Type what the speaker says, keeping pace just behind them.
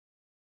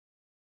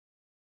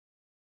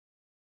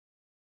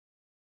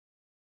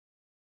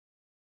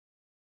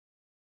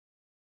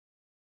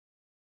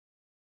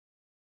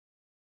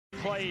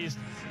pleased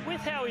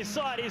with how his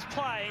side is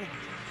playing.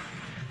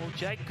 Well,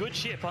 Jake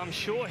Goodship, I'm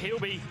sure he'll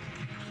be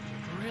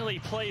really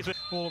pleased with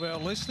all of our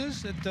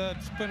listeners.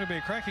 It's going to be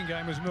a cracking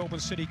game as Melbourne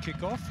City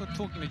kick off. We're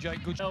talking to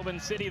Jake Goodship. Melbourne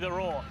City, the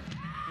Raw.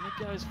 And it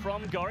goes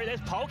from Gorry.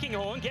 There's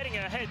Polkinghorn getting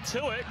ahead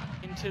to it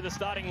into the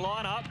starting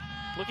lineup.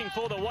 Looking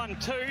for the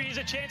 1-2. Here's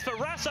a chance for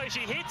Rasso. She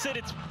hits it.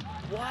 It's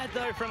wide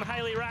though from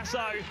Hayley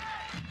Rasso.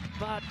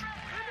 But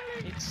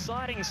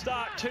exciting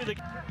start to the...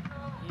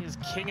 Here's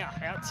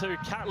Kinga out to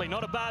Catley.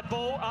 Not a bad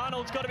ball.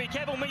 Arnold's got to be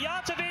careful.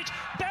 Mijatovic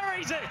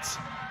buries it.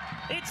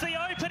 It's the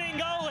opening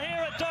goal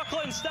here at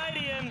Dockland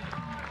Stadium.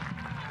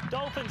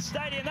 Dolphin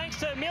Stadium, thanks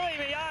to Milica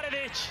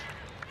Mijatovic.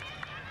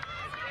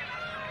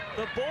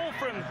 The ball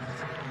from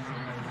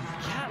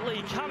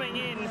Catley coming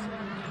in.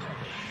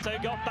 So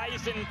got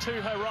Baisden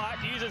to her right,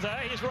 uses her.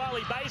 Here's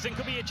Riley Baisden,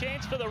 could be a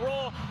chance for the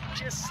Raw.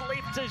 Just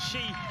slipped as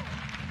she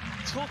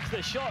took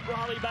the shot,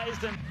 Riley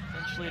Baisden.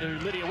 Eventually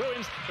to Lydia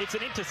Williams. It's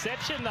an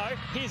interception though.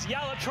 Here's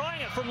Yallop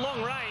trying it from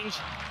long range.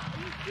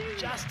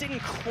 Just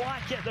didn't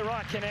quite get the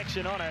right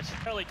connection on it.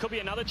 Could be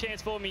another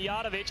chance for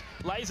Mijatovic.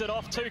 Lays it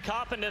off to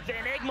Carpenter.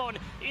 Van Egmond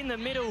in the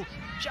middle,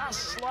 just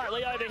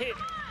slightly overhit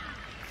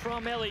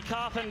from Ellie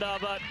Carpenter,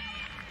 but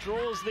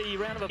draws the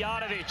round of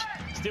Mijatovic.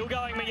 Still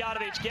going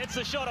Mijatovic, gets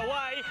the shot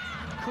away.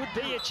 Could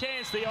be a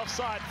chance. The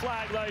offside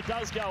flag though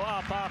does go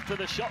up after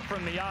the shot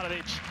from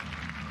Mijatovic.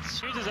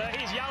 Shoots her.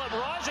 Here's Yallop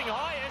rising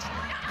highest.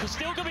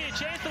 Still could be a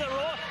chance for the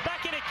Raw.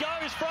 Back in it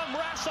goes from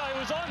Rasso, who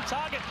was on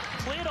target.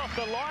 Cleared off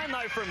the line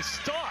though from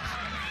Stott.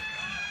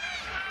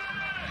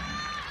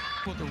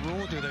 What the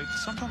Raw do, they're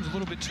sometimes a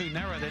little bit too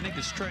narrow. They need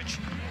to stretch.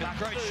 Back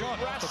great shot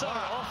Rasso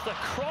off the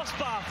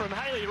crossbar from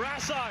Hayley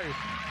Rasso.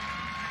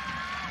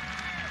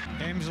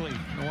 Emsley,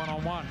 the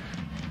one-on-one.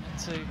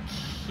 To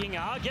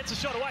Kinga, gets a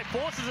shot away,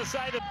 forces a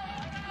save.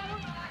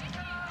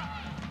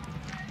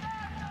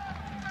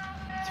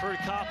 Through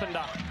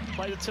Carpenter,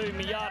 plays it to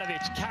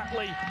Mijatovic.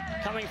 Catley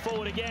coming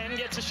forward again,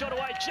 gets a shot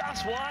away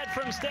just wide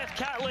from Steph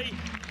Catley,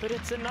 but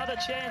it's another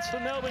chance for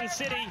Melbourne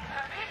City.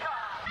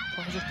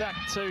 Plays it back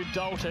to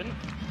Dalton.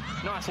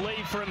 Nice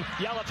lead from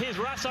Yallop. Here's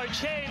Rasso,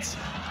 chance.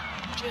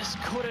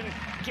 Just couldn't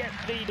get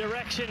the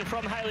direction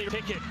from Hayley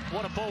Pickett.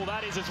 What a ball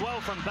that is as well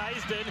from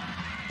Baisden.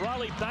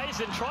 Riley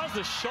Baisden tries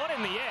the shot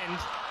in the end.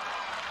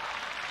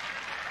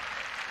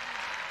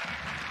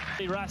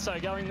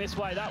 Rasso going this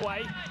way, that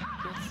way.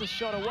 Gets the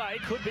shot away.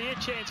 Could be a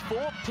chance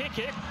for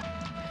Pickett.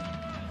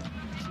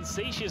 You can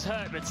see she's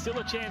hurt, but still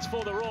a chance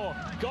for the Raw.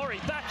 Gorry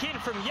back in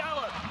from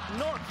Yallop.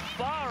 Not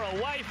far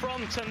away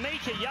from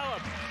Tamika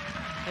Yallop.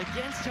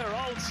 Against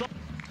her old side.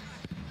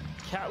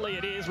 Catley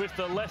it is with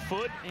the left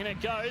foot. In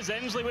it goes.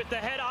 Emsley with the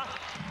header.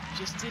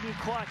 Just didn't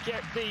quite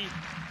get the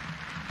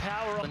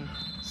power on.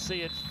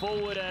 See it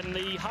forward and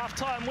the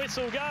half-time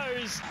whistle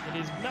goes. It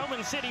is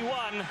Melbourne City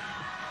 1,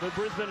 the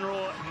Brisbane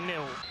Raw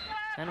 0.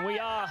 And we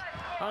are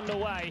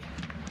underway.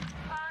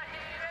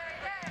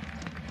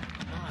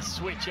 Nice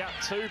switch out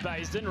to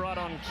Baisden, right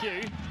on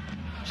cue.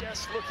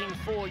 Just looking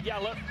for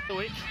Yallop.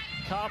 Luik,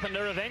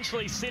 Carpenter,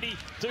 eventually City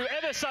do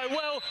ever so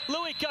well.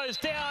 Luik goes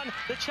down,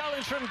 the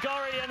challenge from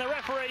Gorry, and the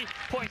referee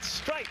points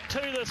straight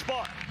to the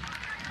spot.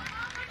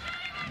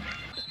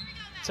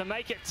 To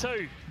make it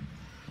 2.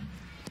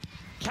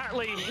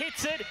 Catley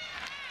hits it,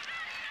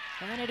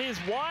 and it is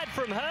wide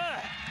from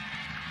her.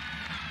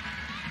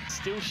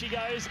 Still she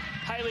goes.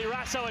 Hayley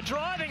Rasso, a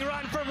driving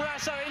run from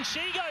Rasso, and she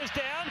goes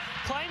down,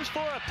 claims for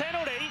a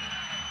penalty.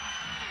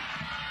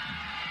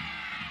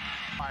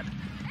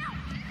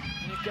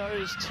 And it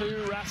goes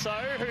to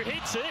Rasso, who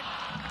hits it.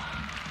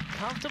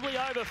 Comfortably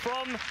over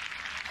from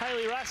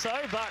Hayley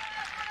Rasso, but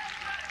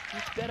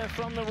it's better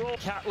from the Raw.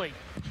 Catley.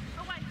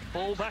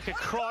 Ball back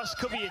across,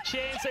 could be a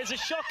chance. There's a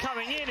shot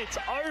coming in, it's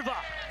over.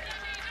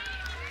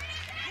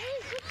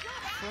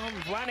 From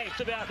Vlanik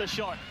about the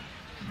shot.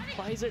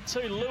 Plays it to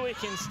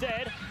Luik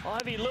instead.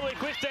 Aivi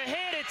Luik with the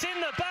head. It's in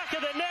the back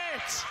of the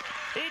net.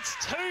 It's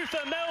 2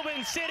 for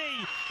Melbourne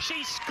City.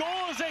 She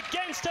scores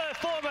against her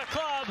former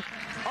club.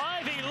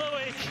 Aivi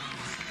Luik.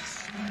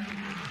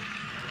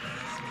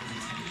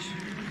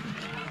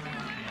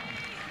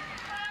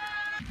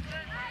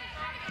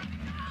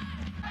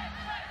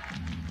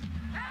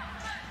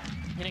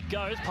 And it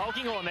goes.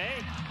 Polkinghorn there.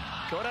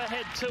 Got her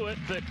head to it,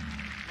 but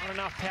not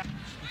enough power.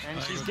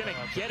 And she's going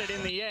to get it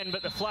in the end,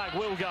 but the flag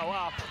will go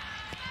up.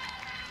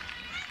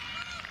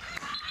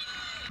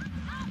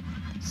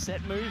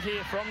 Set move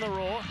here from the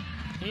Raw.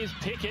 Here's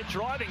Pickett,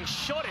 driving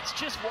shot. It's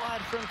just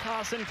wide from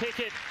Carson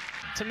Pickett.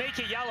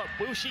 Tamika Yallop,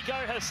 will she go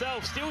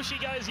herself? Still she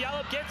goes.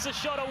 Yallop gets the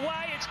shot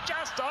away. It's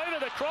just over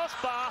the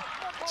crossbar.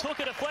 Took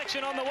a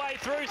deflection on the way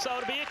through, so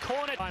it'll be a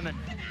corner.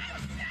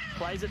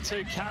 Plays it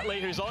to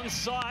Catley, who's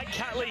onside.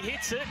 Catley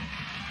hits it.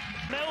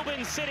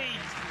 Melbourne City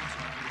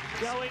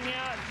going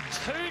out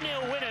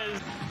 2-0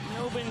 winners.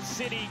 Melbourne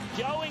City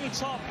going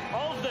top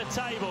of the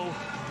table.